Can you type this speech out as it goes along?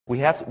we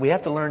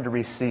have to learn to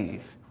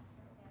receive.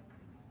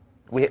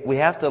 We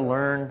have to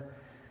learn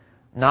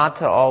not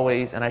to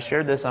always, and I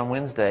shared this on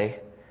Wednesday,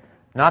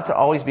 not to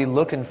always be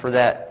looking for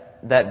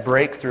that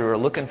breakthrough or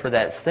looking for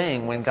that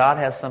thing when God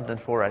has something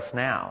for us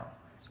now.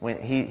 When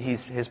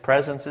His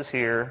presence is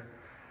here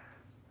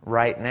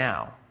right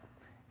now.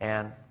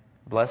 And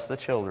bless the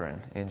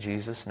children in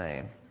Jesus'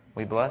 name.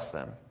 We bless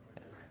them.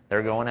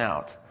 They're going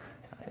out,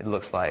 it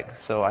looks like.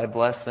 So I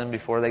bless them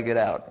before they get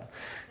out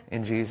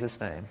in Jesus'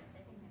 name.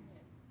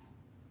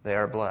 They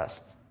are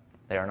blessed.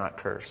 They are not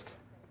cursed.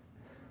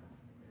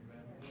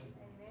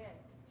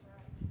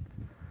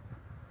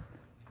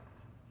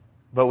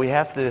 But we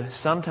have to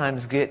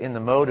sometimes get in the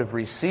mode of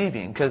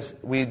receiving, because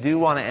we do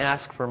want to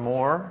ask for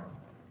more.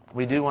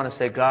 We do want to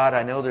say, God,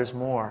 I know there's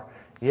more.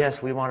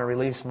 Yes, we want to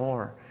release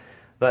more.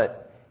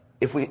 But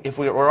if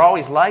we're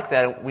always like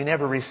that, we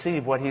never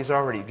receive what He's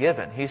already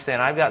given. He's saying,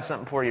 I've got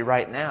something for you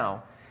right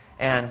now.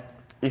 And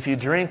if you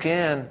drink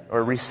in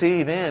or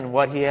receive in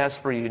what He has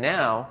for you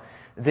now,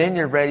 then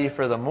you're ready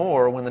for the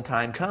more when the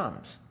time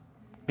comes.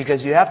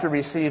 Because you have to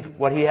receive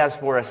what He has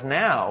for us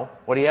now,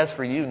 what He has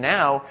for you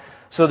now,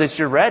 so that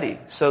you're ready,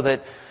 so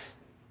that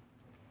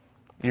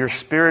your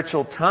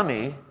spiritual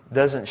tummy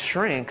doesn't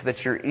shrink,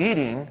 that you're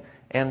eating,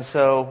 and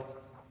so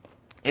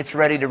it's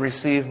ready to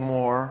receive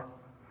more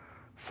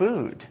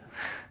food,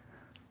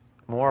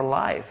 more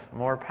life,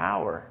 more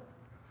power,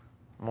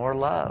 more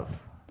love,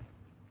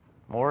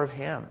 more of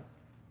Him.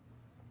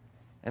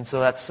 And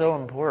so that's so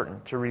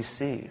important to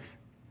receive.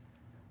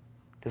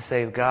 To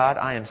say, God,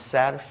 I am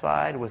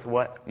satisfied with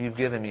what You've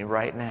given me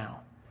right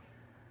now.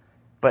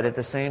 But at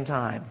the same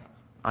time,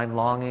 I'm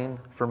longing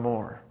for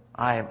more.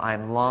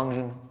 I'm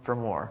longing for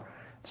more.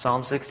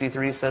 Psalm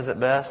 63 says it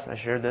best. I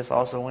shared this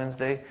also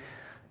Wednesday.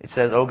 It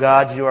says, O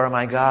God, You are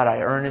my God. I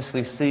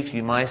earnestly seek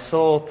You. My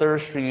soul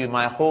thirsts for You.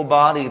 My whole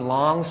body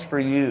longs for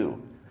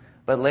You.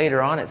 But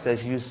later on it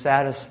says, You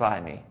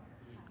satisfy me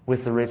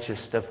with the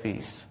richest of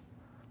feasts.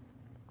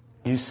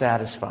 You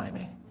satisfy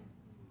me.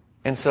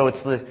 And so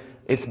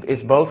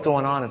it's both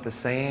going on at the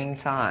same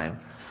time.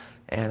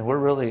 And we're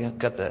really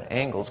got the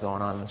angles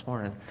going on this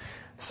morning.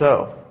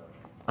 So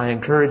I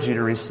encourage you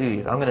to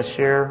receive. I'm going to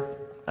share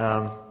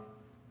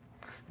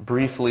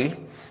briefly.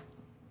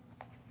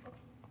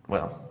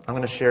 Well, I'm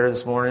going to share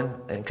this morning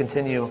and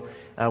continue.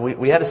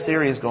 We had a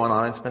series going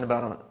on. It's been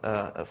about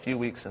a few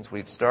weeks since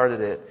we'd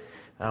started it.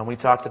 We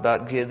talked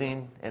about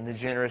giving and the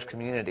generous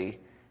community.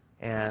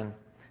 And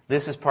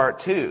this is part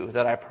 2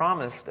 that I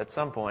promised at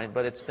some point,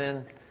 but it's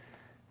been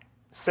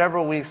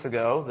several weeks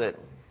ago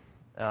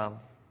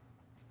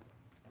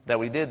that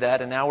we did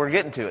that, and now we're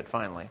getting to it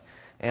finally.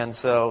 And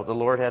so the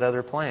Lord had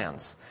other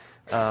plans.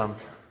 So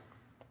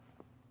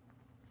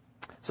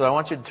I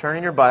want you to turn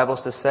in your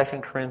Bibles to 2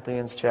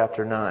 Corinthians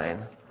chapter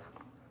 9,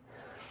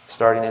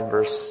 starting in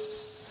verse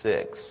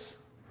 6.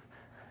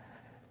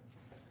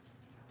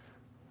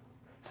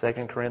 2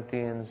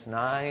 Corinthians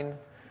 9,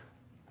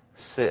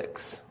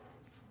 6.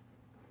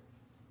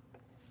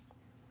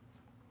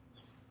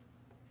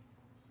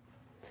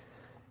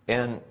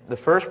 In the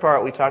first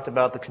part, we talked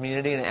about the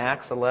community in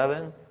Acts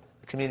 11,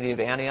 the community of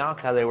Antioch,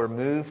 how they were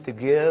moved to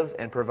give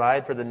and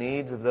provide for the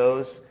needs of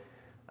those,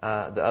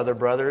 the other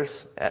brothers,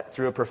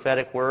 through a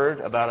prophetic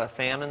word about a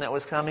famine that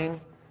was coming.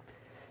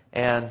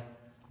 And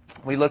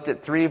we looked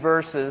at 3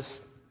 verses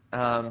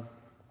that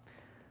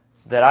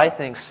I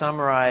think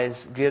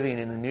summarize giving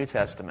in the New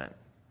Testament.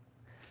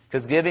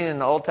 Because giving in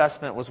the Old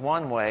Testament was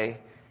one way,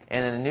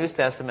 and in the New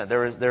Testament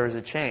there was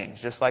a change.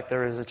 Just like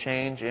there is a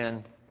change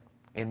in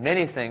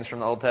many things from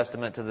the Old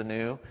Testament to the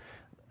New,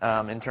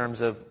 in terms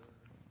of,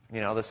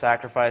 the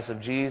sacrifice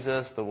of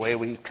Jesus, the way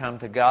we come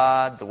to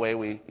God, the way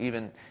we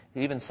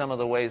even some of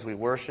the ways we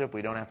worship.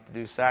 We don't have to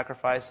do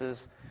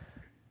sacrifices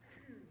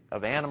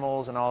of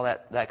animals and all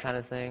that kind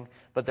of thing.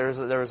 But there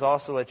was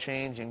also a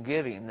change in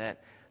giving.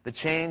 That the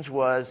change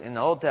was, in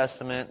the Old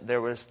Testament,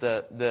 there was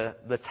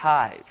the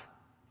tithe.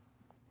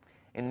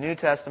 In the New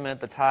Testament,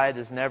 the tithe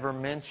is never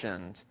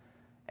mentioned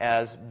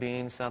as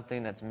being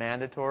something that's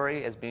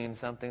mandatory, as being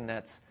something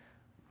that's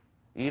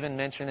even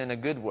mentioned in a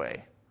good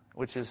way,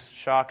 which is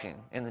shocking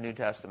in the New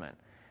Testament.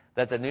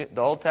 That the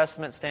Old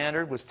Testament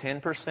standard was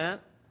 10%.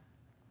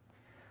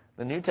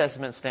 The New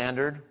Testament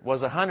standard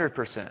was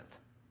 100%.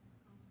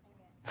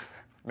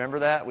 Remember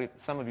that?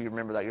 Some of you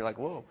remember that. You're like,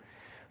 whoa.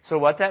 So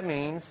what that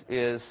means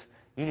is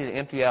you need to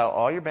empty out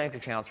all your bank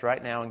accounts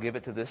right now and give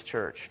it to this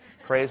church.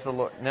 Praise the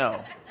Lord.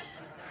 No.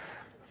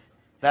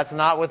 That's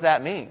not what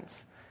that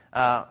means.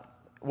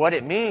 What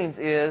it means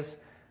is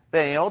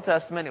that in the Old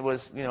Testament it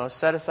was,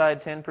 set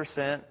aside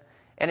 10%.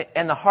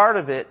 And the heart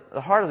of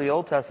the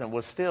Old Testament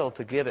was still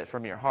to give it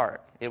from your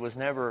heart. It was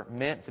never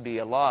meant to be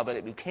a law, but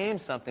it became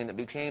something that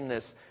became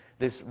this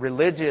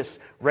religious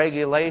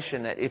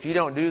regulation that if you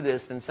don't do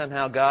this, then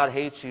somehow God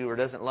hates you or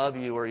doesn't love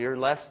you or you're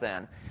less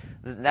than.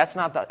 That's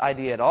not the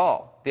idea at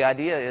all. The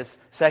idea is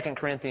 2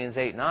 Corinthians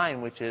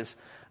 8:9, which is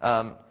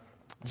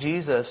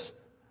Jesus,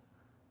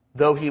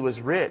 though He was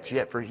rich,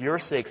 yet for your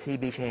sakes He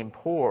became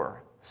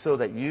poor, so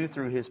that you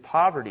through His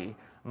poverty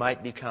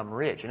might become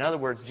rich. In other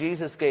words,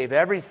 Jesus gave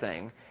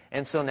everything,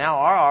 and so now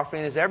our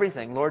offering is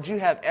everything. Lord, you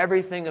have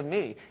everything of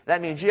me.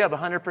 That means you have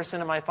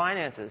 100% of my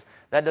finances.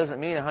 That doesn't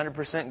mean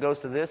 100% goes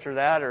to this or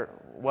that or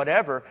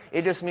whatever.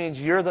 It just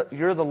means you're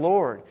the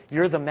Lord.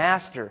 You're the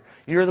master.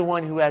 You're the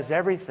one who has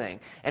everything.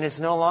 And it's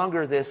no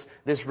longer this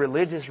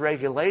religious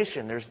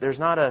regulation. It's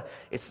not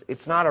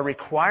a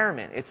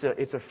requirement. It's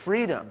a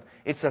freedom.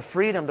 It's a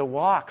freedom to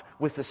walk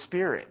with the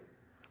Spirit.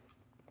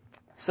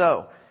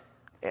 So,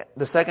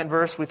 the second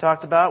verse we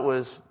talked about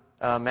was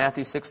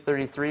Matthew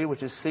 6:33,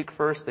 which is, seek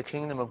first the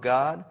kingdom of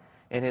God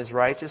and His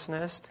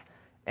righteousness,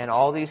 and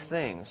all these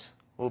things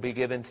will be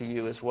given to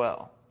you as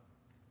well.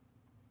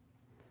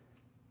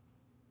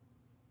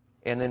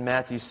 And then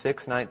Matthew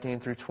 6:19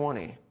 through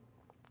 20,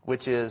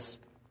 which is,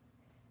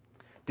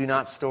 do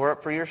not store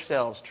up for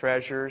yourselves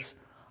treasures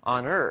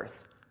on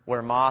earth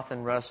where moth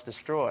and rust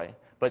destroy,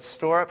 but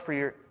store up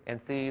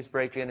and thieves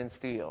break in and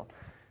steal.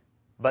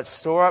 But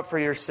store up for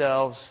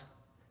yourselves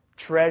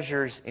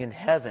treasures in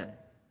heaven,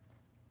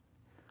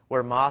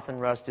 where moth and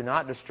rust do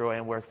not destroy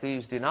and where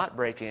thieves do not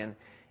break in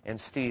and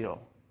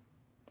steal.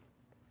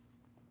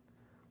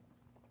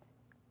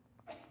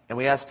 And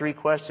we ask three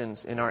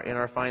questions in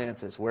our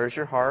finances. Where's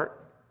your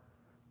heart?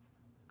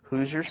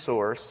 Who's your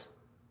source?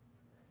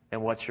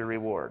 And what's your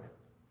reward?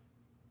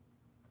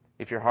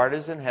 If your heart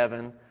is in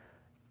heaven,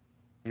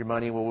 your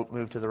money will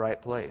move to the right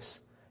place.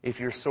 If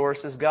your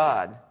source is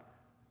God,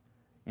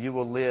 you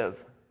will live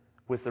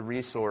with the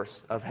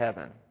resource of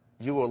heaven.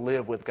 You will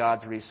live with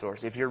God's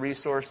resource. If your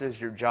resource is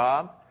your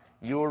job,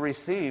 you will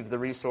receive the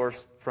resource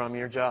from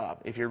your job.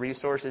 If your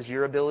resource is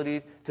your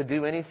ability to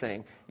do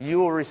anything, you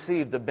will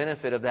receive the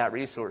benefit of that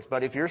resource.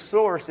 But if your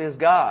source is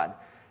God,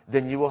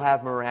 then you will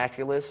have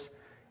miraculous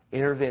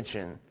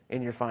intervention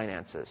in your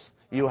finances.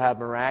 You will have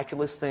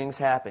miraculous things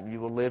happen. You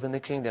will live in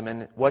the kingdom.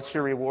 And what's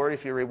your reward?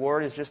 If your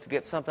reward is just to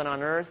get something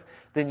on earth,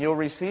 then you'll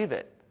receive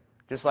it.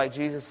 Just like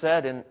Jesus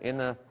said in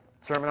the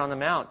Sermon on the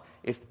Mount.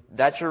 If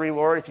that's your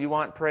reward, if you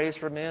want praise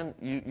from Him,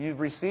 you've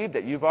received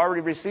it. You've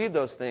already received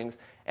those things.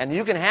 And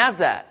you can have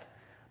that.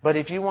 But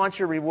if you want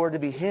your reward to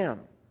be Him,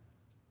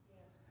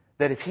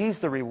 that if He's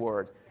the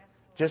reward,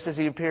 just as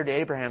He appeared to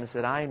Abraham and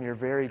said, I am your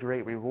very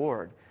great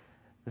reward,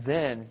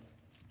 then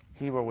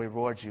He will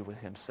reward you with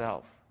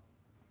Himself,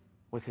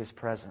 with His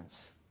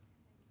presence,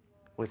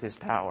 with His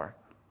power.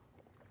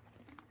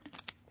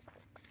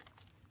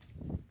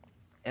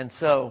 And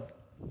so,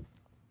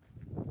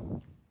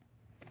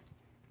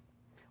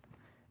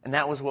 and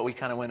that was what we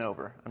kind of went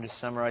over. I'm just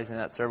summarizing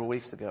that several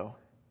weeks ago.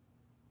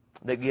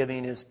 That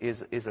giving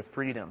is a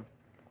freedom.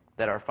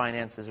 That our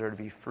finances are to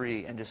be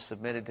free and just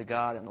submitted to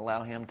God and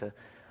allow Him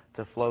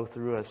to flow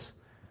through us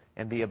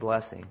and be a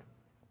blessing.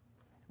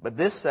 But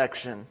this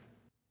section,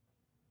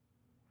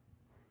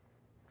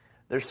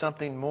 there's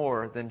something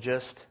more than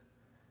just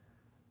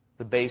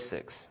the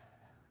basics.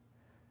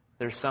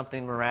 There's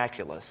something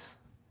miraculous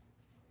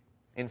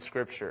in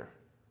Scripture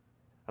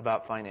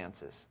about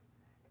finances.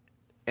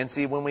 And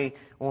see, when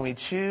we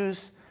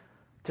choose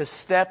to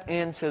step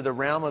into the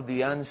realm of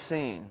the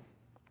unseen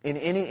in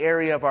any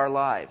area of our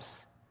lives,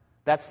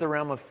 that's the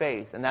realm of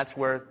faith, and that's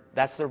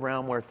the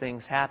realm where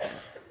things happen.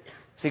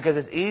 See, because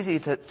it's easy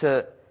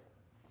to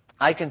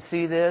I can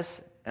see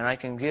this, and I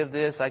can give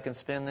this, I can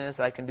spend this,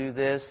 I can do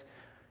this,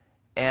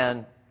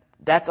 and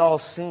that's all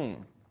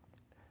seen.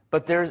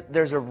 But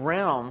there's a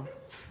realm,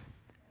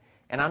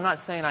 and I'm not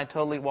saying I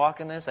totally walk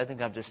in this, I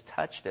think I've just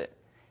touched it.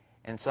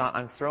 And so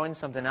I'm throwing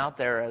something out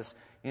there as,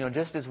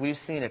 just as we've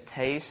seen a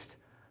taste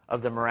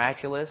of the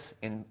miraculous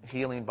in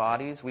healing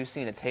bodies, we've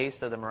seen a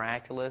taste of the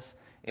miraculous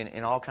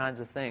in all kinds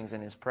of things, in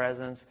His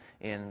presence,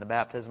 in the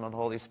baptism of the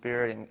Holy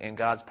Spirit, in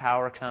God's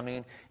power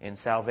coming, in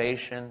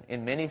salvation,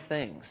 in many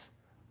things.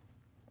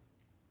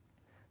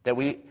 That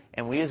we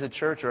as a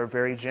church are a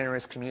very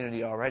generous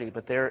community already,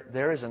 but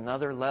there is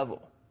another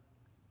level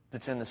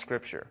that's in the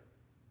Scripture.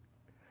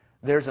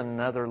 There's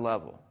another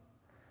level.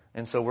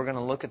 And so we're going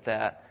to look at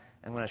that.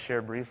 I'm going to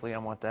share briefly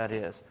on what that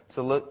is.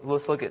 So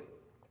let's look at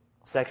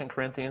 2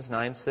 Corinthians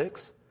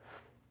 9:6.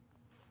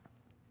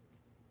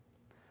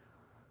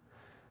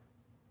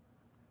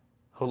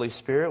 Holy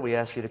Spirit, we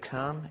ask you to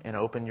come and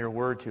open your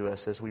word to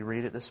us as we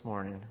read it this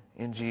morning.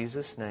 In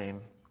Jesus' name,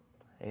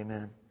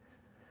 amen.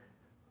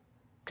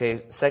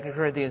 Okay, 2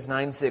 Corinthians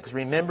 9:6.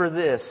 Remember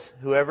this,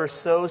 whoever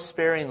sows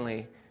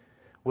sparingly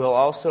will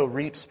also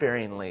reap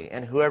sparingly,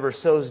 and whoever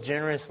sows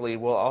generously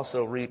will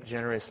also reap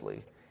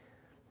generously.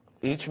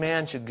 Each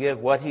man should give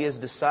what he has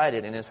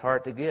decided in his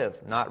heart to give,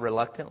 not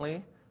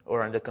reluctantly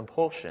or under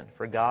compulsion,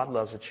 for God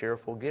loves a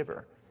cheerful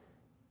giver.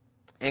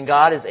 And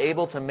God is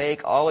able to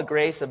make all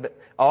grace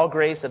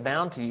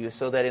abound to you,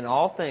 so that in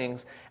all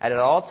things, and at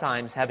all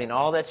times, having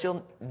all that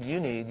you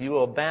need, you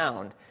will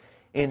abound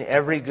in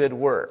every good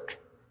work.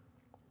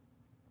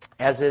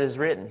 As it is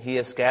written, He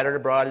has scattered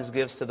abroad His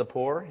gifts to the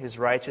poor, His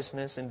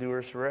righteousness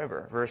endures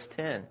forever. Verse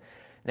 10.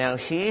 Now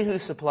He who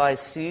supplies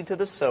seed to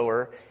the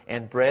sower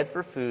and bread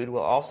for food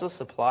will also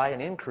supply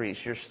and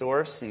increase your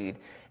store of seed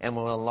and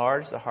will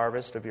enlarge the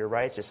harvest of your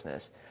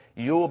righteousness.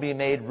 You will be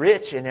made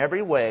rich in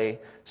every way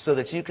so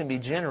that you can be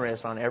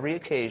generous on every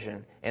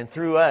occasion. And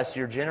through us,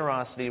 your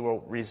generosity will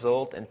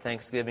result in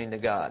thanksgiving to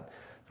God.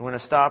 I'm going to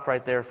stop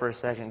right there for a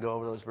second and go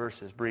over those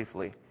verses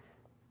briefly.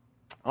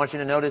 I want you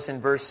to notice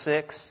in verse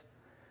 6.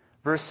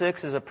 Verse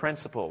 6 is a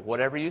principle.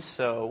 Whatever you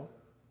sow,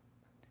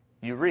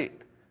 you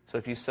reap. So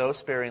if you sow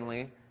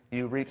sparingly,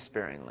 you reap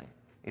sparingly.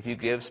 If you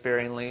give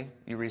sparingly,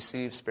 you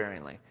receive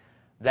sparingly.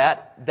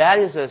 That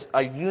is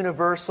a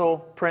universal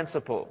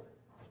principle.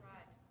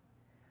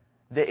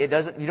 It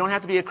doesn't. You don't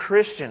have to be a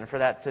Christian for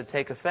that to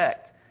take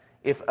effect.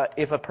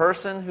 If a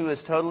person who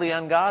is totally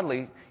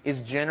ungodly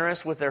is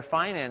generous with their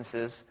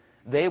finances,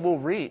 they will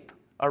reap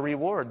a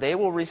reward. They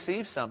will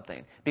receive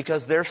something.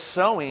 Because they're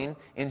sowing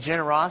in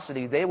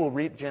generosity, they will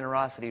reap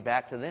generosity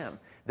back to them.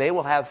 They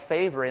will have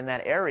favor in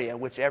that area,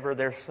 whichever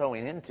they're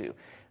sowing into.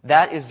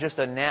 That is just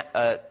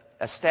a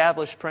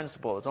established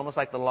principle. It's almost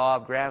like the law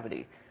of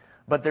gravity.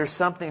 But there's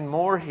something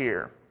more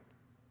here.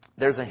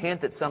 There's a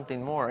hint at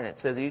something more. And it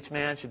says each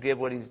man should give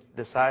what he's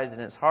decided in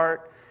his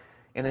heart.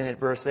 And then at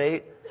verse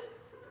 8,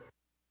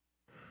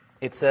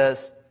 it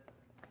says,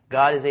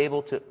 God is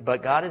able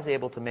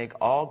to make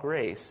all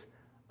grace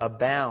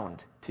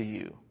abound to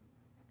you.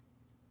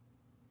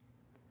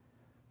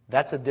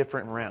 That's a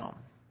different realm.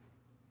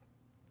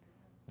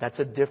 That's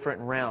a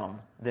different realm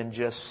than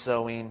just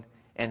sowing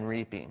and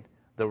reaping.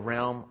 The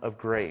realm of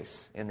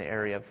grace in the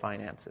area of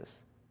finances.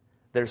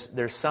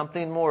 There's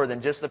something more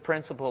than just the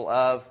principle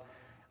of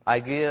I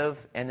give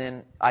and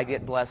then I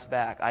get blessed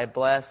back. I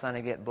bless and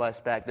I get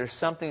blessed back. There's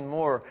something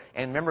more.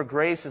 And remember,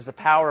 grace is the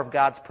power of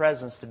God's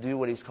presence to do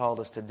what He's called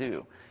us to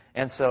do.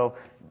 And so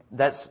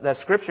that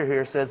scripture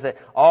here says that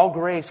all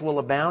grace will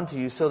abound to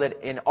you so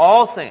that in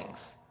all things.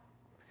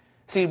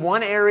 See,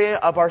 one area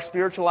of our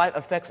spiritual life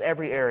affects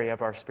every area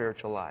of our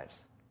spiritual lives.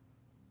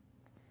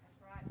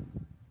 That's right.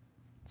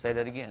 Say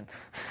that again.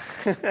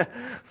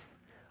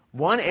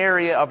 One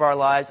area of our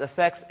lives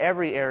affects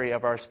every area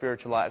of our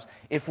spiritual lives.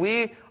 If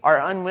we are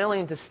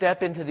unwilling to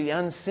step into the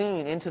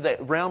unseen, into the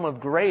realm of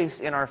grace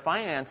in our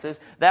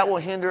finances, that will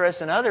hinder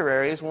us in other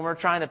areas when we're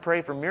trying to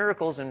pray for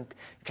miracles and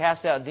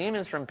cast out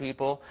demons from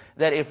people,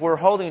 that if we're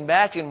holding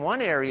back in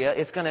one area,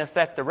 it's going to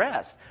affect the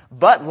rest.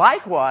 But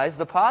likewise,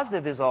 the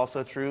positive is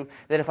also true,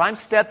 that if I'm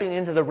stepping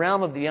into the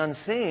realm of the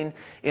unseen,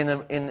 in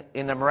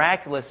the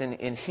miraculous,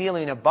 in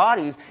healing of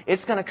bodies,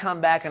 it's going to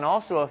come back and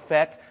also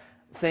affect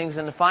things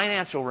in the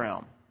financial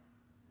realm.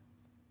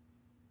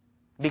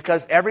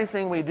 Because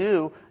everything we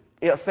do,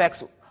 it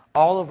affects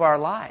all of our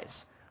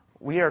lives.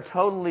 We are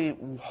totally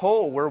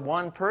whole. We're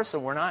one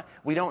person.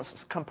 We don't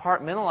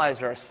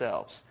compartmentalize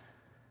ourselves.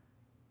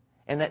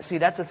 And that's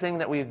the thing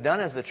that we've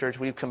done as the church.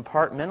 We've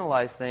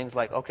compartmentalized things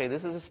like, okay,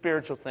 this is a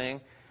spiritual thing,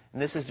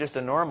 and this is just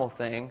a normal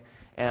thing,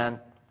 and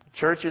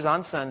church is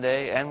on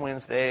Sunday and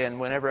Wednesday and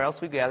whenever else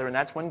we gather, and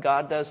that's when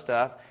God does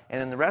stuff. And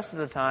then the rest of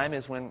the time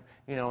is when,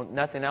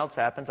 nothing else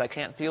happens. I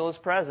can't feel His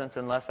presence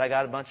unless I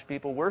got a bunch of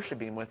people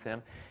worshiping with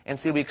Him. And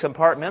see, we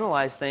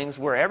compartmentalize things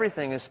where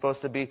everything is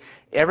supposed to be,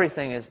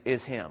 everything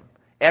is Him.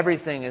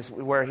 Everything is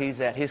where He's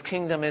at. His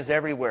kingdom is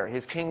everywhere.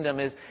 His kingdom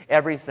is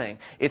everything.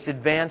 It's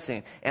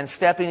advancing. And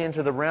stepping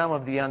into the realm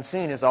of the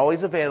unseen is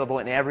always available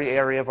in every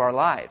area of our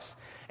lives.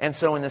 And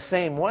so in the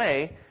same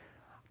way,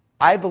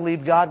 I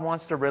believe God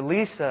wants to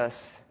release us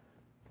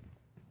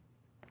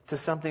to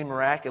something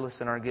miraculous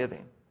in our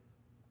giving.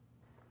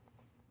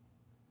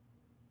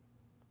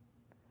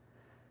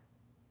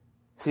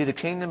 See, the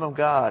kingdom of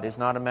God is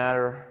not a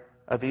matter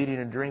of eating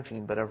and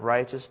drinking, but of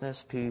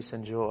righteousness, peace,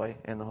 and joy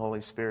in the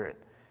Holy Spirit.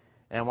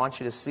 And I want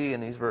you to see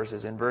in these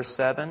verses, in verse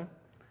 7,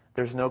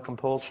 there's no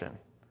compulsion.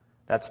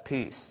 That's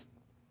peace.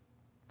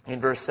 In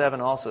verse 7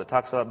 also, it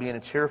talks about being a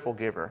cheerful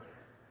giver,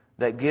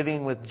 that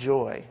giving with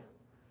joy.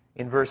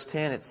 In verse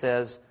 10, it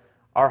says,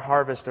 our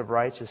harvest of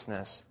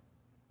righteousness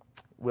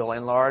will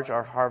enlarge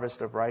our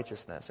harvest of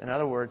righteousness. In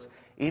other words,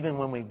 even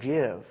when we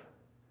give,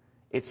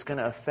 it's going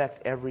to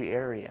affect every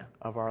area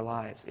of our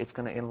lives. It's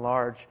going to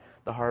enlarge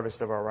the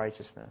harvest of our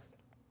righteousness.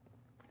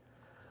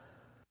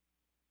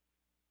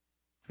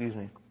 Excuse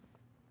me.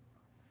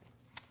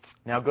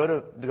 Now go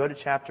to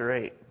chapter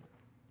 8.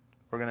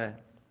 We're going to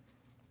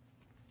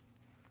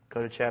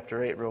go to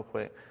chapter 8 real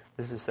quick.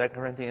 This is 2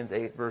 Corinthians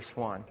 8, verse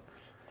 1.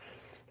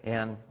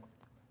 And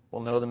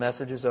we'll know the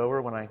message is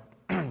over when I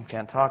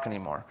can't talk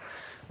anymore.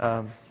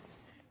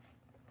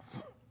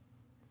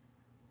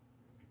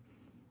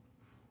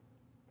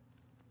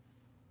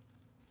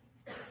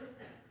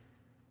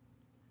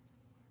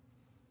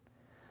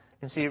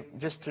 And see,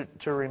 just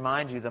to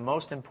remind you, the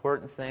most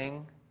important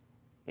thing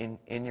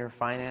in your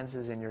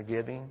finances, in your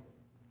giving,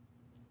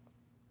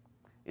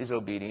 is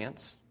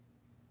obedience.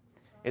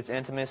 It's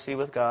intimacy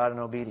with God and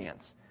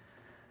obedience.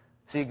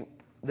 See,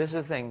 this is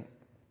the thing,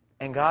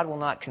 and God will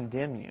not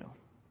condemn you.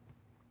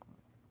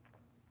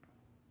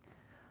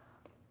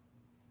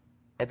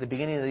 At the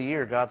beginning of the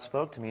year, God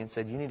spoke to me and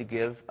said, you need to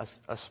give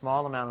a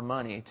small amount of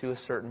money to a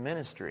certain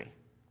ministry.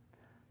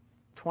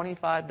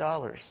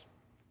 $25.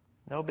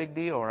 No big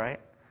deal, right?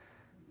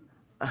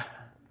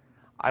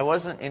 I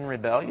wasn't in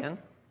rebellion.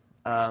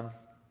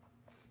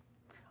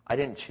 I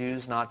didn't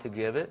choose not to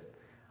give it.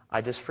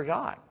 I just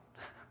forgot.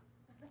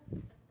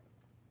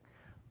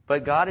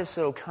 But God is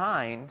so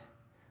kind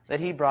that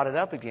He brought it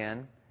up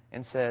again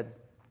and said,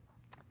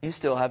 you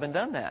still haven't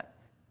done that.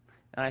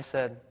 And I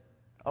said,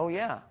 oh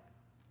yeah,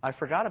 I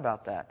forgot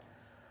about that.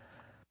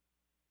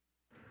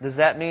 Does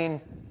that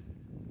mean,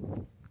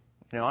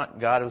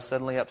 God was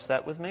suddenly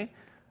upset with me?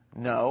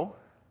 No.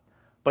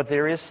 But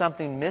there is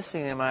something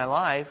missing in my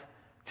life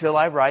till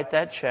I write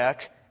that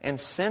check and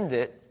send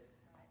it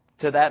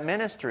to that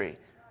ministry.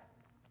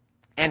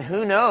 And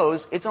who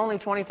knows, it's only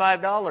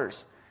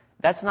 $25.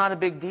 That's not a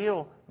big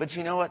deal. But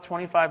you know what?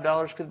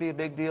 $25 could be a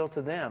big deal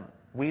to them.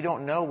 We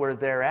don't know where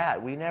they're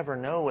at. We never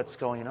know what's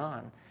going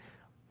on.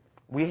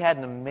 We had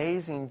an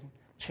amazing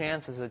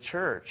chance as a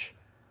church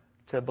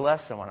to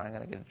bless someone. I'm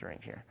going to get a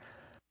drink here.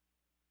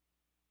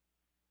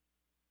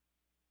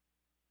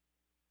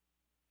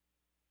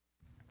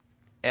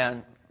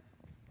 And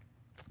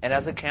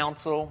as a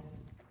council,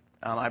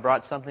 I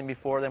brought something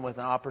before them with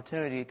an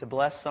opportunity to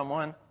bless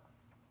someone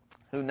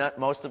who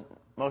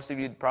most of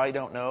you probably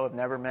don't know, have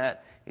never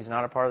met. He's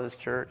not a part of this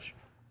church.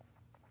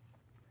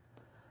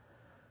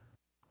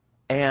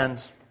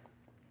 And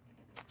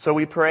so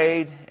we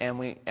prayed and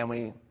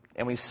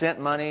we sent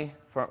money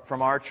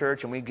from our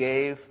church, and we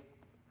gave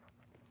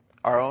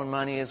our own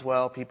money as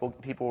well. People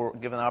were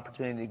given the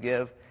opportunity to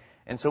give.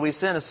 And so we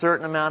sent a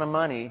certain amount of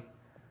money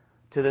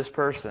to this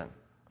person.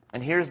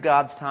 And here's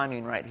God's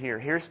timing right here.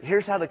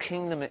 Here's how the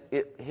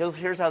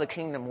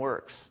kingdom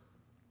works.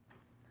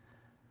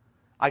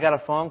 I got a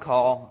phone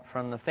call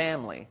from the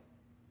family.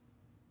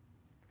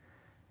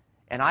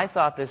 And I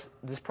thought this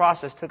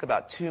process took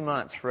about 2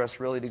 months for us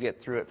really to get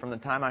through it, from the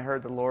time I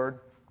heard the Lord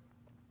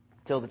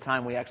till the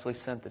time we actually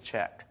sent the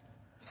check.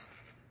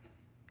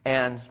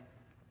 And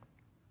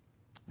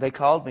they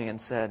called me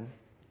and said,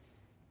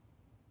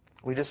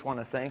 we just want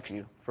to thank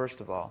you, first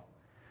of all.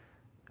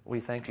 We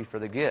thank you for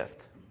the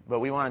gift. But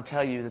we want to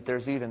tell you that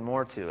there's even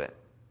more to it.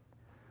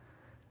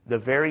 The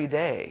very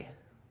day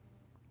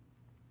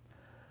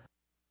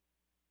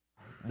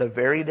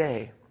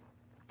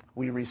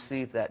we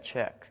received that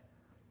check,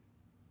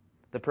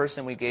 the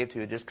person we gave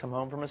to had just come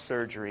home from a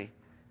surgery,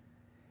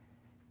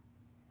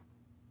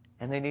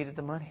 and they needed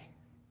the money.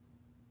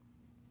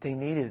 They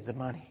needed the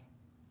money.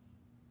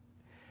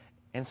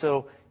 And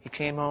so he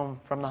came home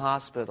from the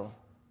hospital.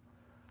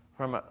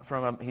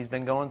 He's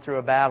been going through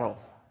a battle.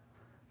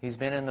 He's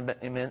been in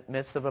the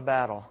midst of a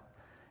battle.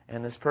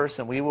 And this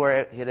person, they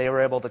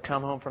were able to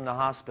come home from the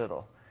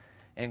hospital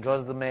and go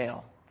to the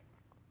mail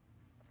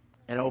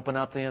and open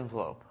up the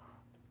envelope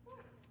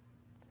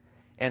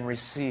and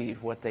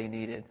receive what they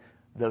needed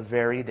the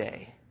very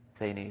day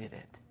they needed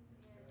it.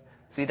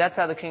 See, that's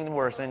how the kingdom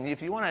works. And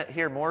if you want to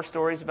hear more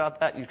stories about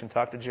that, you can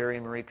talk to Jerry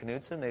and Marie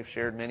Knudsen. They've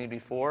shared many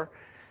before.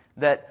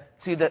 That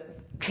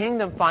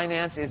kingdom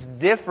finance is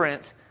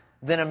different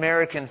than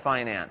American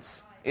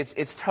finance.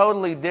 It's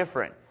totally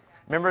different.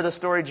 Remember the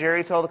story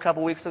Jerry told a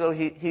couple weeks ago?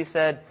 He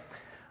said,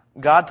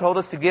 God told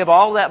us to give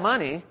all that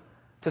money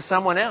to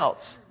someone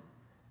else.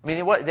 I mean,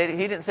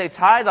 he didn't say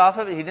tithe off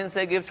of it. He didn't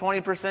say give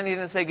 20%. He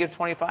didn't say give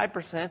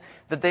 25%.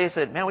 That they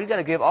said, man, we've got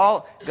to give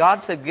all.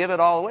 God said give it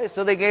all away.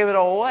 So they gave it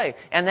all away.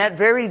 And that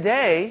very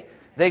day,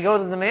 they go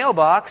to the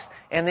mailbox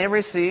and they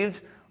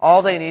received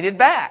all they needed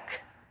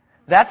back.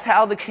 That's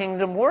how the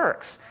kingdom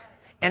works.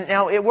 And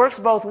now it works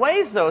both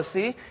ways, though,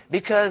 see?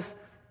 Because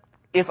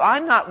if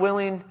I'm not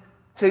willing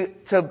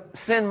to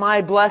send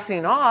my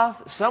blessing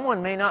off,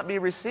 someone may not be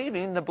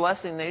receiving the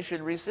blessing they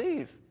should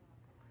receive.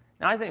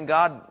 Now, I think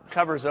God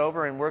covers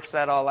over and works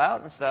that all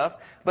out and stuff.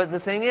 But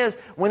the thing is,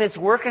 when it's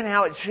working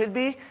how it should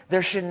be,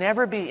 there should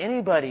never be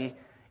anybody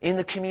in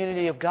the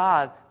community of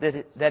God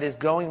that is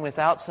going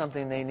without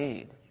something they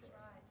need.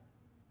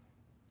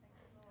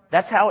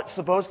 That's how it's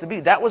supposed to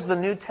be. That was the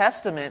New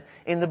Testament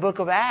in the book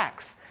of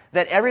Acts,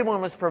 that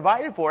everyone was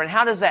provided for. And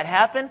how does that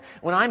happen?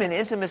 When I'm in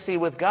intimacy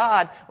with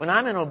God, when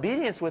I'm in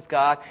obedience with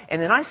God,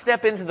 and then I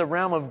step into the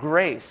realm of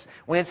grace.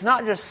 When it's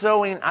not just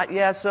sowing,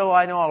 so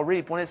I know I'll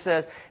reap. When it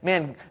says,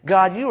 man,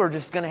 God, you are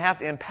just going to have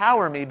to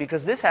empower me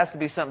because this has to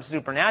be something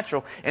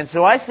supernatural. And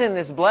so I send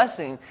this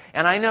blessing,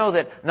 and I know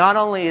that not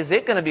only is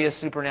it going to be a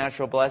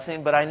supernatural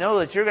blessing, but I know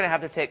that you're going to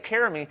have to take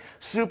care of me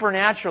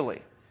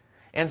supernaturally.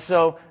 And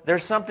so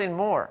there's something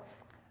more.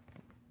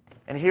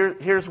 And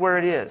here's where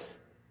it is.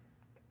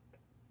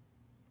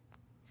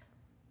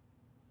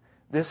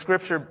 This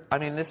scripture,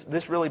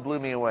 this really blew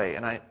me away,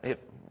 and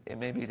it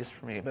may be just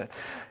for me, but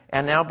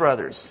and now,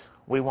 brothers,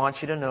 we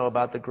want you to know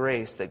about the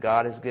grace that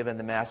God has given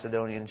the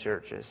Macedonian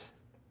churches.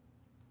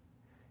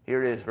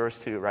 Here it is, verse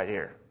 2, right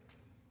here.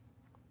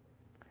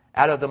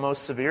 Out of the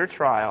most severe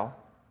trial,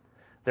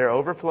 their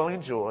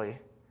overflowing joy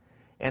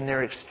and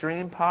their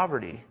extreme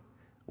poverty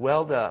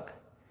welled up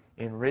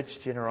in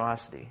rich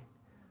generosity.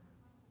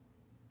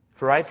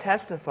 For I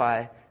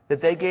testify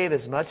that they gave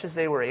as much as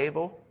they were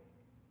able.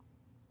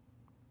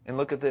 And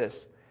look at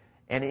this.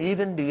 And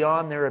even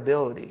beyond their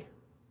ability,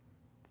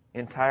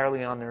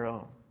 entirely on their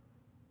own.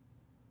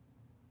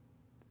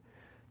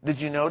 Did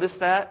you notice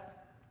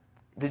that?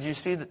 Did you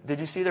see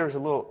there was a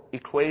little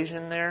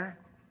equation there?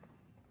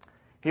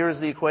 Here is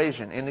the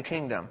equation in the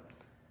kingdom.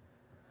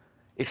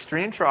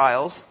 Extreme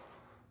trials,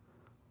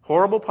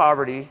 horrible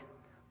poverty,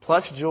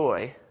 plus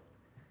joy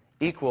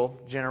equal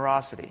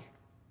generosity.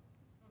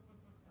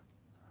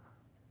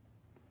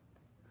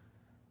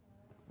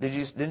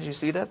 Didn't you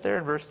see that there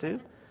in verse 2?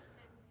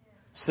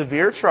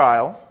 Severe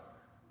trial,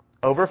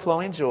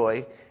 overflowing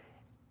joy,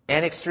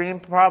 and extreme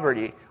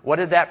poverty. What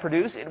did that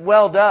produce? It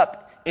welled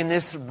up in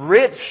this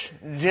rich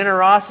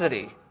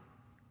generosity.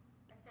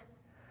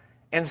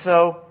 And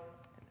so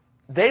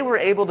they were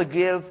able to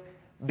give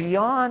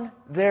beyond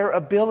their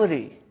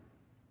ability.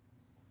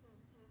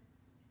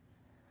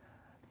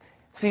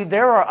 See,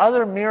 there are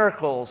other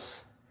miracles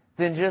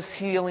than just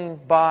healing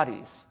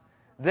bodies.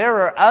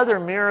 There are other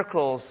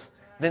miracles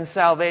than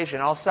salvation.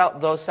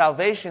 Though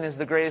salvation is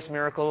the greatest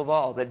miracle of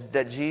all,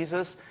 that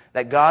Jesus,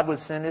 that God would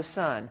send His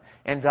Son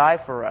and die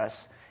for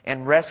us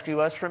and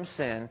rescue us from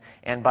sin,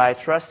 and by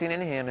trusting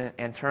in Him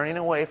and turning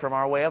away from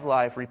our way of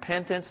life,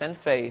 repentance and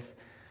faith,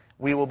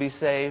 we will be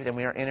saved and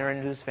we are entering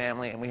into His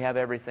family and we have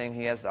everything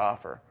He has to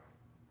offer.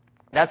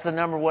 That's the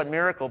number one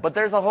miracle. But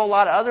there's a whole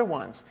lot of other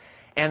ones.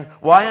 And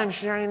why I'm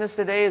sharing this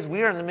today is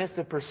we are in the midst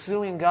of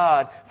pursuing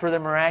God for the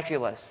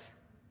miraculous.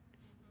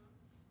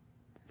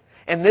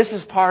 And this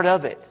is part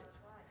of it.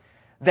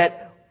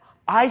 That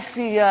I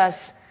see us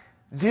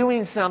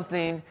doing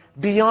something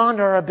beyond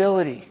our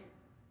ability.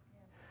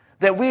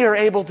 That we are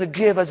able to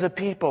give as a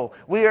people.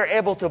 We are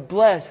able to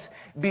bless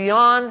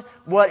beyond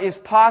what is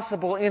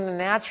possible in the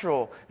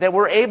natural. That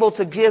we're able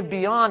to give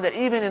beyond that,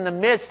 even in the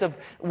midst of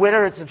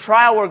whether it's a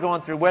trial we're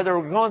going through, whether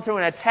we're going through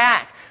an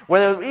attack,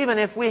 whether even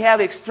if we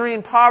have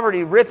extreme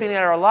poverty ripping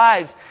at our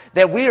lives,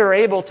 that we are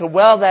able to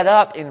well that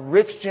up in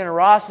rich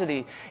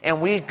generosity,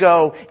 and we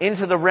go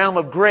into the realm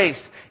of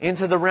grace,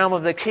 into the realm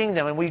of the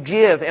kingdom, and we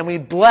give and we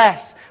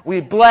bless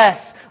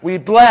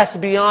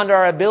beyond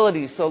our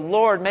abilities. So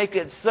Lord, make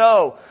it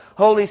so.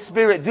 Holy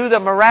Spirit, do the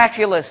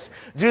miraculous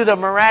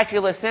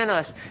in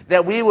us,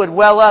 that we would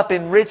well up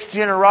in rich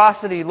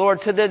generosity,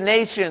 Lord, to the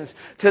nations,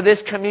 to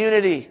this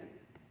community.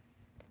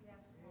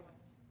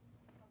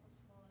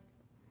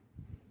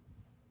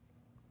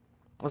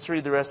 Let's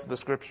read the rest of the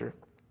scripture.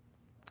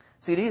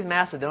 See, these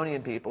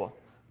Macedonian people,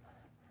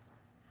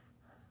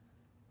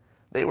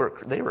 they were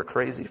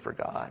crazy for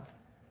God.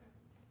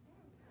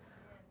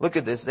 Look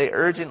at this. They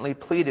urgently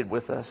pleaded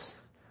with us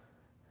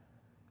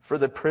for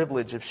the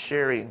privilege of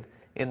sharing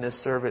in this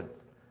servant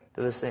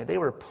to the saint. They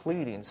were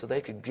pleading so they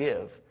could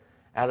give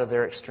out of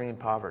their extreme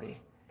poverty.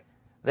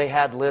 They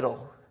had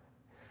little,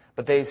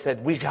 but they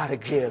said, we got to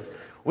give.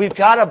 We've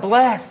got to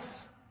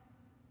bless.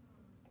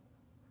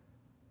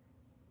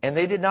 And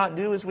they did not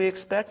do as we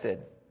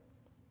expected,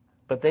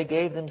 but they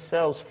gave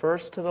themselves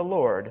first to the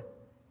Lord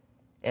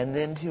and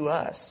then to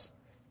us,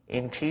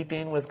 in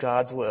keeping with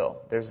God's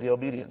will. There's the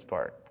obedience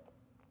part.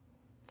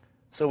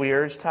 So we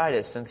urge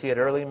Titus, since he had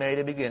early made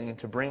a beginning,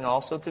 to bring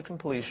also to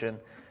completion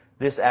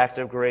this act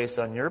of grace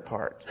on your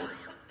part.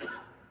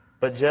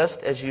 But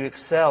just as you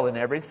excel in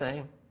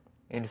everything,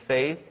 in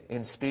faith,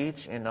 in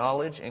speech, in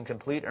knowledge, in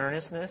complete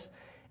earnestness,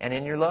 and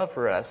in your love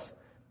for us,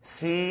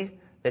 see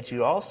that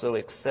you also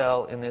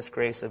excel in this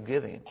grace of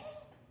giving.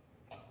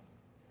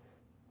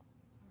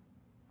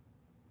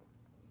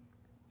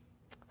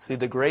 See,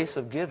 the grace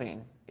of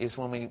giving is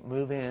when we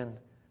move in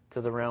to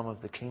the realm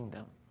of the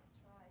kingdom.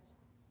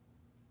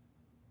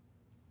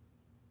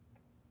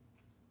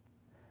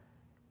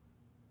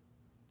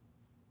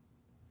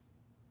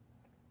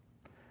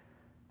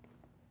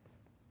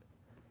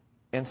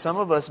 And some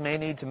of us may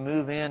need to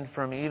move in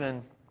from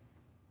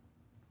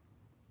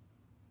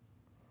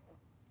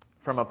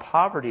a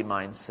poverty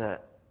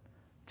mindset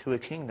to a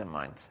kingdom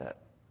mindset.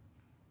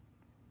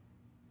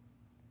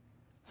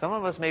 Some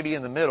of us may be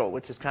in the middle,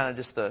 which is kind of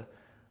just the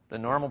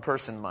normal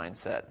person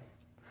mindset,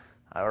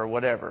 or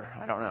whatever,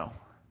 I don't know.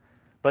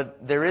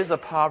 But there is a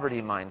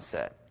poverty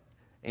mindset.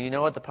 And you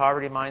know what the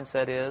poverty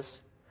mindset is?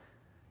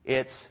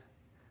 It's,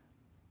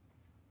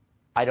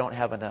 I don't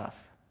have enough.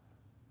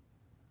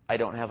 I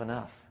don't have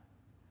enough.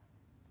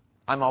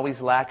 I'm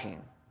always lacking.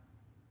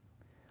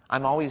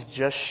 I'm always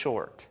just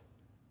short.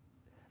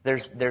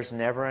 There's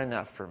never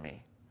enough for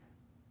me.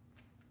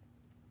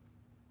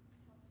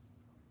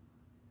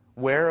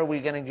 Where are we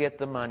going to get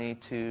the money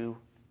to?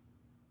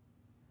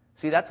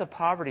 See, that's a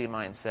poverty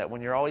mindset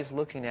when you're always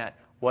looking at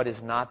what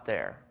is not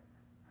there.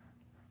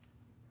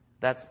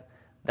 That's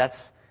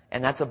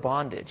a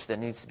bondage that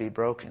needs to be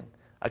broken.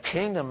 A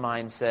kingdom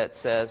mindset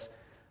says,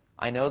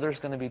 I know there's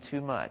going to be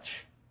too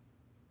much.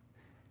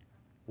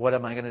 What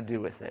am I going to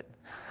do with it?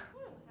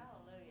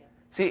 Hallelujah.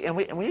 See,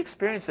 and we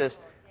experienced this.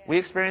 We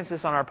experienced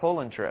this on our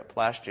Poland trip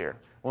last year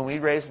when we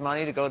raised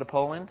money to go to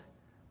Poland.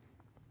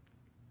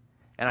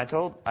 And I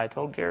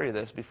told Gary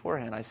this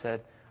beforehand. I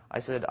said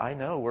I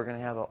know we're going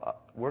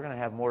to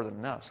have more than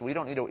enough. So we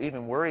don't need to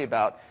even worry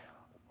about,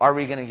 are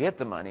we going to get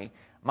the money?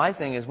 My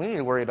thing is, we need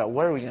to worry about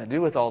what are we going to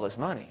do with all this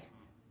money.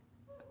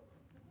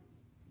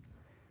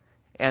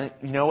 And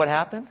you know what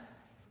happened?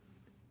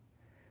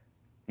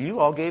 You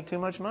all gave too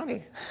much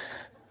money.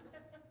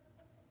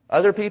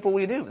 Other people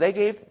we knew, they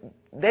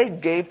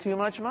gave too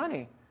much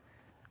money.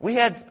 We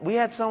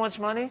had so much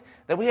money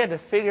that we had to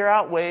figure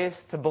out ways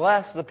to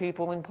bless the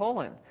people in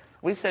Poland.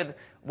 We said,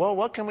 well,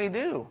 what can we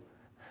do?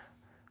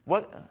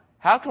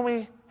 How can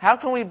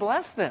we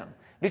bless them?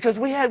 Because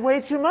we had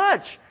way too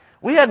much.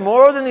 We had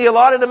more than the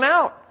allotted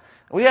amount.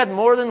 We had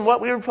more than what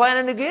we were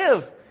planning to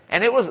give.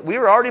 And we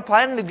were already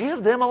planning to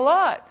give them a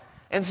lot.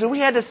 And so we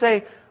had to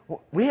say,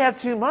 we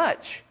have too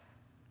much.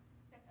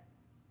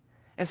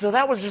 And so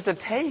that was just a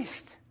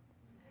taste.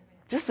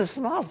 Just a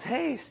small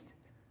taste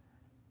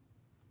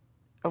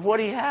of what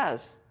He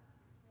has.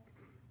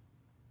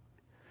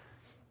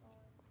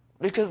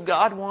 Because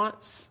God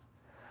wants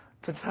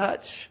to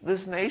touch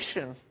this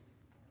nation.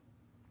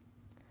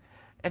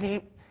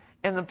 And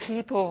the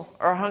people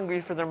are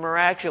hungry for the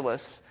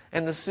miraculous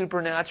and the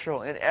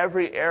supernatural in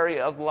every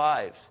area of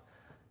lives.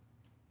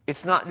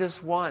 It's not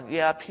just one.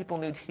 Yeah, people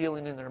need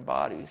healing in their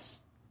bodies.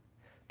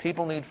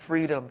 People need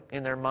freedom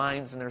in their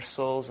minds and their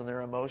souls and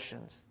their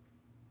emotions.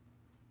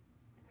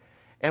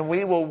 And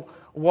we will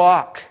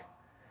walk.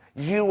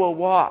 You will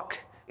walk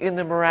in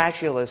the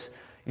miraculous.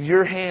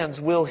 Your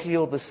hands will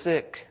heal the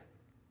sick.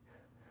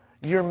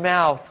 Your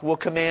mouth will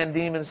command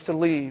demons to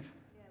leave.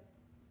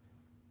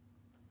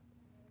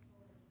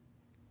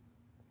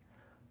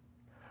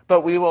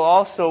 But we will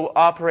also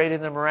operate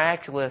in the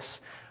miraculous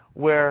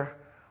where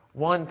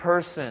one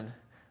person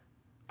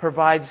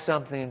provides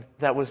something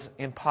that was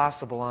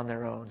impossible on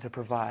their own to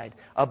provide.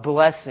 A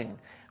blessing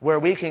where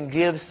we can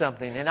give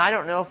something. And I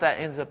don't know if that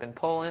ends up in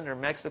Poland or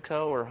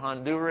Mexico or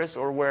Honduras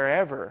or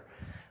wherever.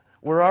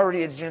 We're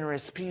already a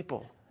generous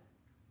people.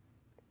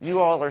 You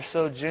all are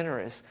so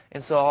generous.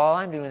 And so all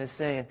I'm doing is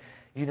saying,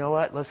 you know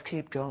what? Let's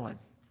keep going.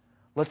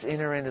 Let's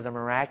enter into the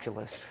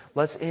miraculous.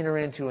 Let's enter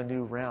into a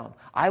new realm.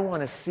 I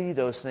want to see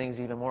those things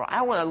even more.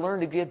 I want to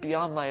learn to give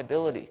beyond my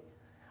ability.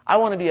 I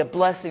want to be a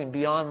blessing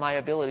beyond my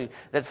ability.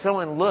 That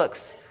someone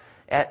looks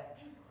at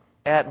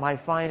my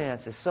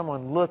finances.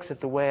 Someone looks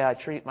at the way I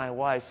treat my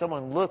wife.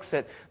 Someone looks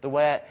at the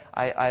way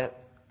I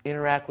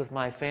interact with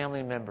my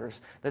family members.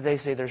 That they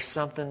say there's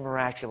something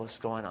miraculous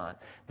going on.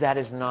 That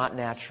is not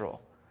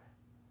natural.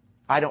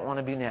 I don't want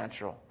to be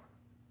natural.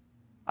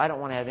 I don't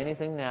want to have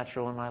anything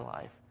natural in my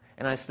life.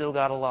 And I still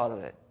got a lot of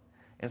it.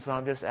 And so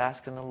I'm just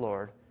asking the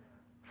Lord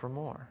for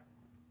more.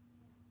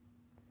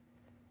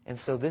 And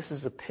so this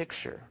is a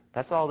picture.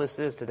 That's all this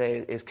is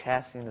today, is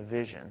casting a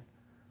vision.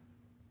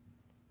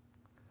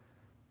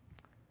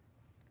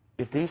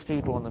 If these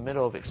people in the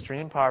middle of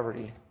extreme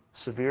poverty,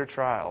 severe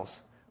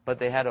trials, but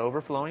they had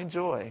overflowing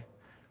joy,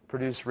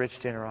 produce rich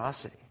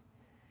generosity.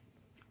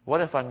 What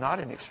if I'm not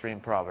in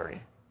extreme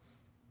poverty?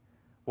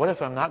 What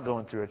if I'm not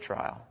going through a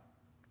trial?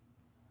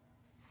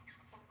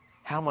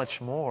 How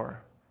much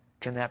more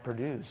can that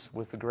produce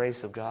with the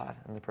grace of God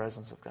and the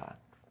presence of God?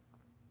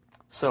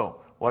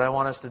 So, what I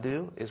want us to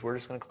do is we're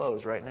just going to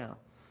close right now.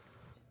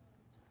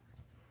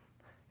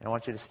 And I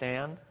want you to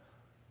stand.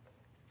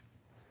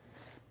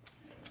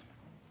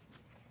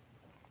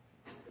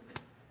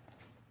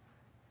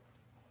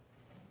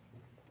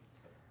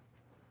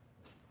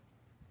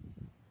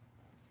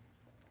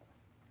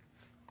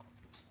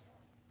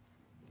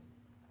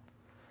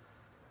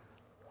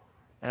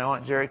 And I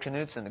want Jerry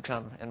Knutson to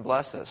come and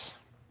bless us.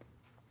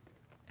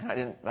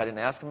 And I didn't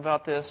ask him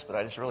about this, but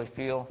I just really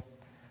feel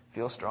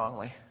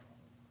strongly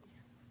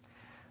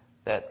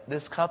that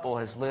this couple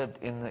has lived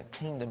in the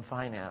kingdom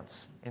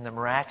finance, in the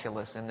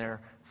miraculous in their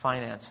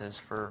finances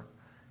for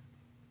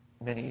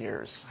many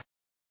years.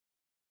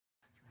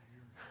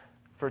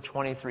 For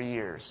 23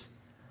 years.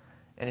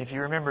 And if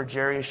you remember,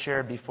 Jerry has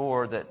shared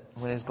before that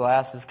when his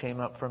glasses came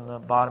up from the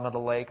bottom of the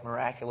lake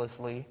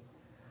miraculously,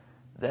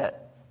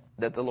 that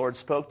the Lord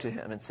spoke to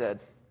him and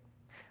said,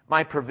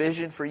 "My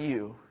provision for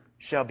you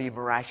shall be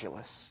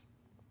miraculous."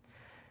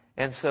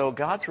 And so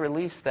God's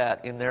released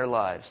that in their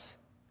lives.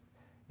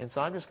 And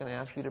so I'm just going to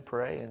ask you to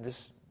pray and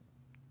just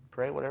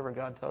pray whatever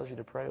God tells you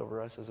to pray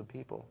over us as a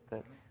people,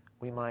 that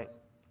we might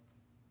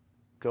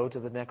go to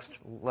the next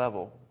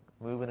level,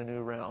 move in a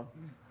new realm.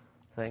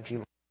 Thank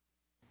you.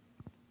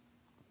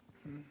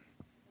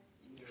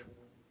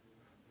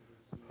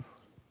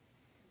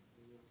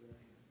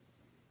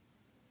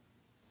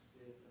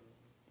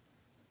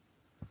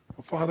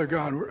 Father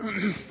God,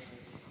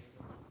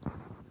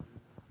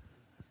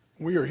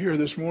 we are here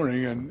this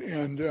morning,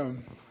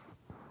 and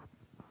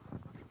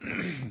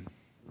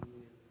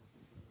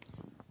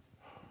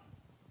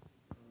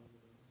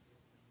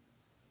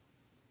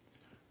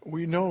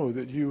we know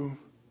that you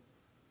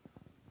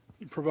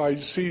provide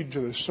seed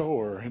to the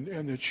sower,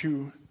 and that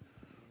you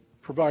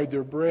provide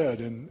their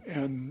bread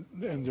and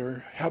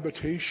their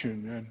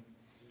habitation and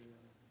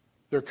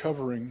their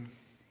covering.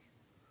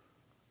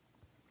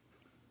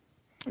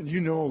 And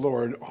you know,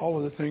 Lord, all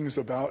of the things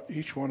about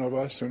each one of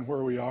us and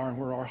where we are and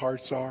where our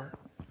hearts are,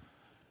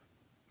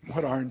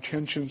 what our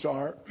intentions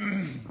are,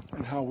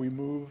 and how we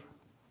move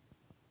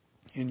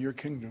in your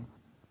kingdom.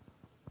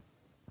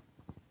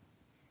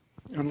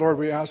 And Lord,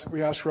 we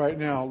ask right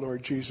now,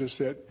 Lord Jesus,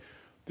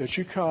 that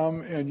you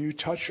come and you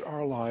touch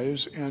our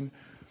lives and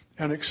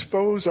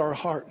expose our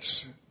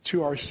hearts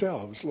to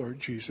ourselves, Lord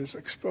Jesus.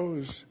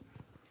 Expose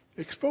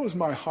Expose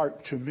my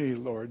heart to me,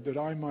 Lord, that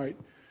I might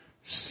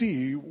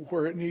see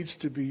where it needs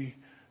to be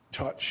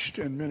touched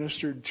and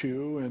ministered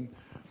to, and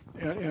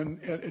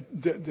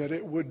that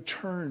it would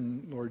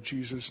turn, Lord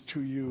Jesus,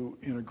 to you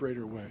in a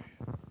greater way.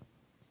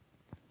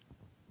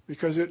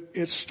 Because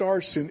it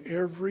starts in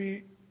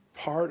every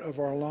part of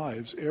our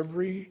lives,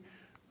 every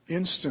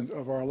instant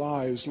of our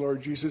lives,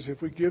 Lord Jesus,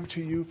 if we give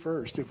to you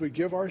first, if we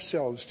give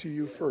ourselves to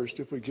you first,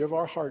 if we give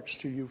our hearts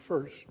to you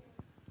first,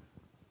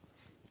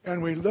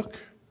 and we look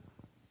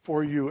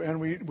for you, and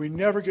we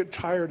never get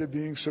tired of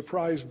being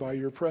surprised by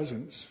your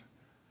presence.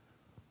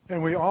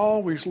 And we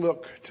always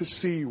look to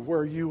see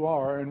where you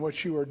are and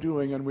what you are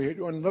doing, and we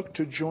look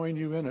to join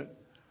you in it.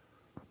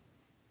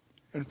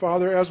 And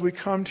Father, as we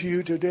come to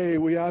you today,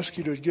 we ask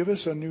you to give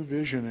us a new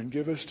vision and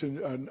give us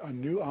a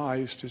new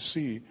eyes to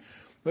see.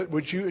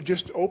 Would you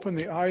just open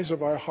the eyes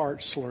of our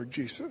hearts, Lord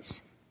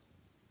Jesus?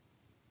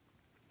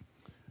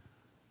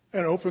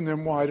 And open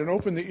them wide, and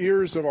open the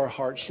ears of our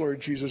hearts, Lord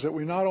Jesus, that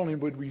we not only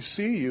would we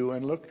see you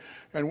and look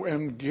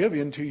and give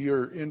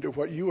into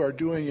what you are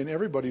doing in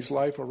everybody's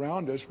life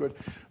around us,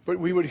 but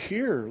we would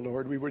hear,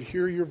 Lord, we would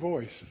hear your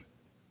voice.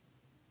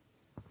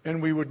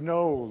 And we would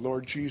know,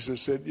 Lord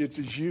Jesus, that it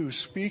is you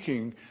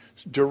speaking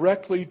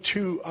directly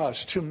to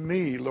us, to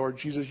me, Lord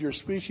Jesus. You're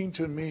speaking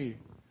to me.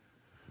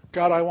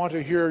 God, I want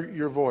to hear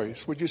your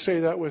voice. Would you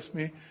say that with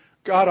me?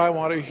 God, I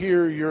want to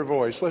hear your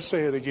voice. Let's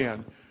say it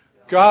again.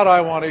 God,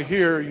 I want to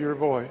hear your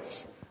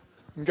voice.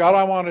 God,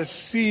 I want to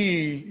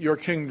see your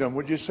kingdom.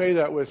 Would you say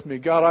that with me?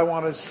 God, I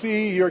want to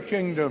see your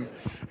kingdom.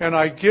 And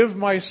I give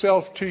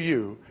myself to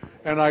you.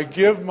 And I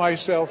give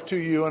myself to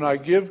you. And I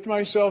give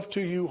myself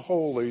to you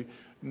wholly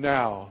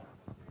now.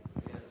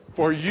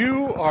 For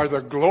you are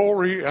the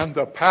glory and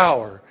the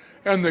power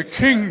and the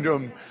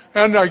kingdom.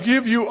 And I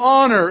give you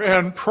honor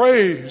and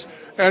praise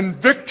and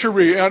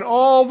victory and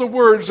all the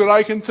words that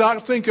I can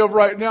think of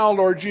right now,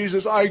 Lord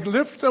Jesus. I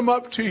lift them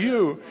up to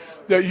you,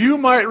 that you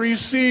might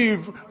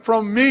receive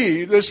from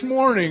me this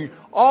morning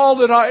all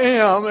that I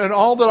am and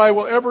all that I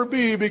will ever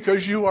be,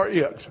 because you are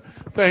it.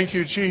 Thank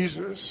you,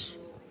 Jesus.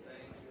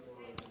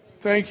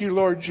 Thank you,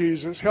 Lord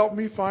Jesus. Help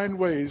me find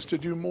ways to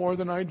do more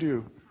than I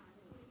do.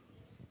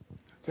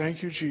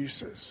 Thank you,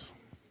 Jesus.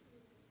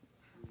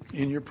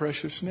 In your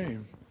precious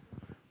name.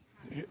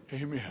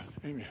 Amen.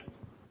 Amen.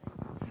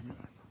 Amen.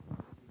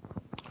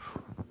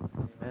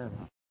 Amen.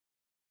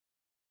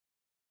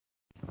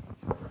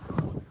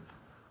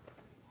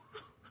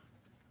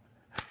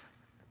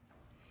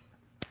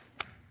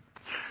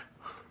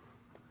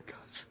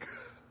 God is good.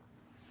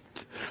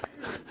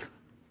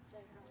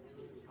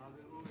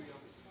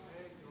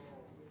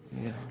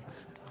 Yeah.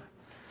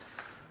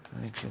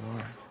 Thank you,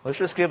 Lord. Let's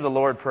just give the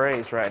Lord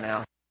praise right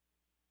now.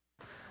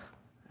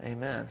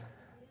 Amen.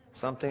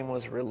 Something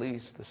was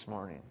released this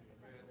morning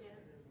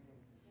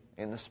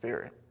in the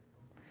Spirit.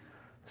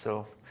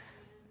 So,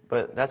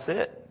 but that's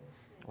it.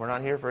 We're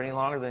not here for any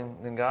longer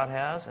than God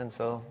has, and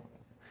so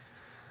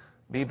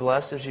be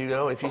blessed as you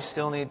go. If you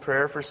still need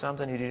prayer for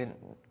something you didn't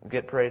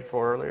get prayed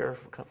for earlier,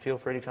 feel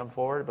free to come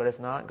forward. But if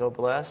not, go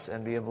bless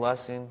and be a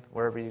blessing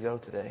wherever you go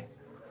today.